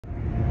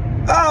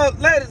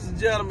Ladies and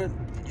gentlemen,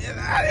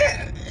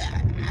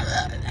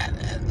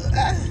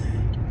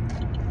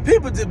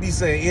 people just be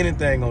saying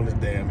anything on this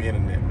damn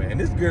internet, man.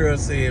 This girl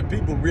said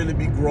people really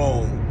be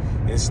grown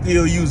and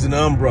still using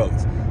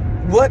umbrellas.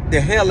 What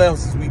the hell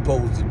else is we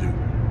supposed to do?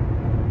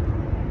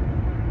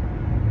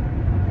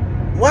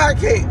 Why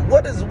can't,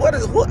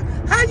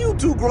 how you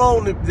too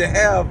grown to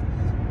have,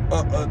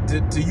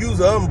 to use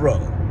an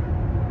umbrella?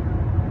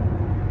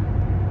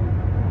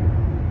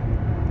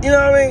 You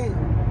know what I mean?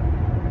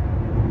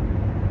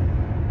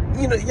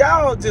 You know,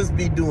 y'all just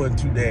be doing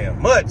too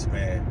damn much,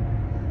 man.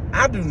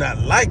 I do not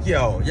like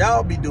y'all.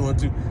 Y'all be doing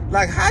too,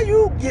 like, how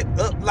you get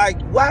up,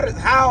 like,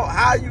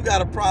 how you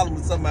got a problem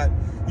with somebody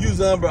use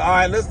an umbrella? All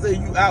right, let's say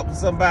you out with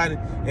somebody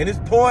and it's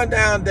pouring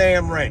down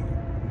damn rain.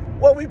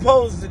 What we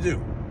supposed to do?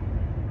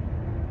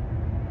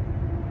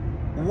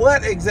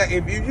 What exactly,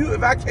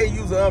 if I can't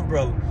use an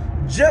umbrella,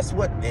 just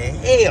what the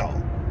hell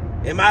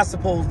am I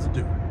supposed to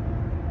do?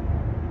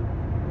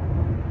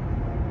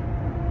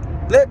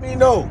 Let me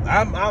know.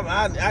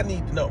 I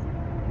need to know.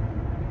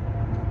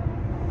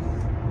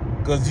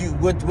 Cause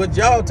what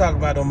y'all talk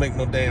about don't make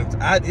no damn.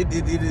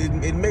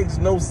 It makes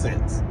no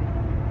sense.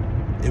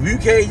 If you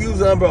can't use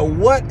an umbrella,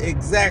 what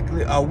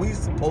exactly are we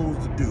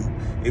supposed to do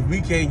if we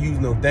can't use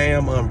no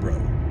damn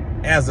umbrella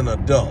as an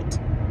adult,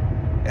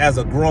 as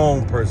a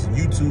grown person?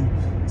 You two,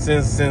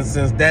 since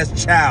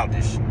that's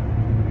childish.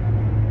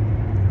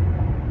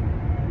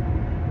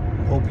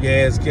 Hope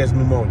your ass catch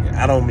pneumonia.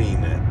 I don't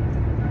mean that.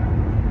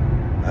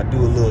 I do a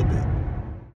little bit.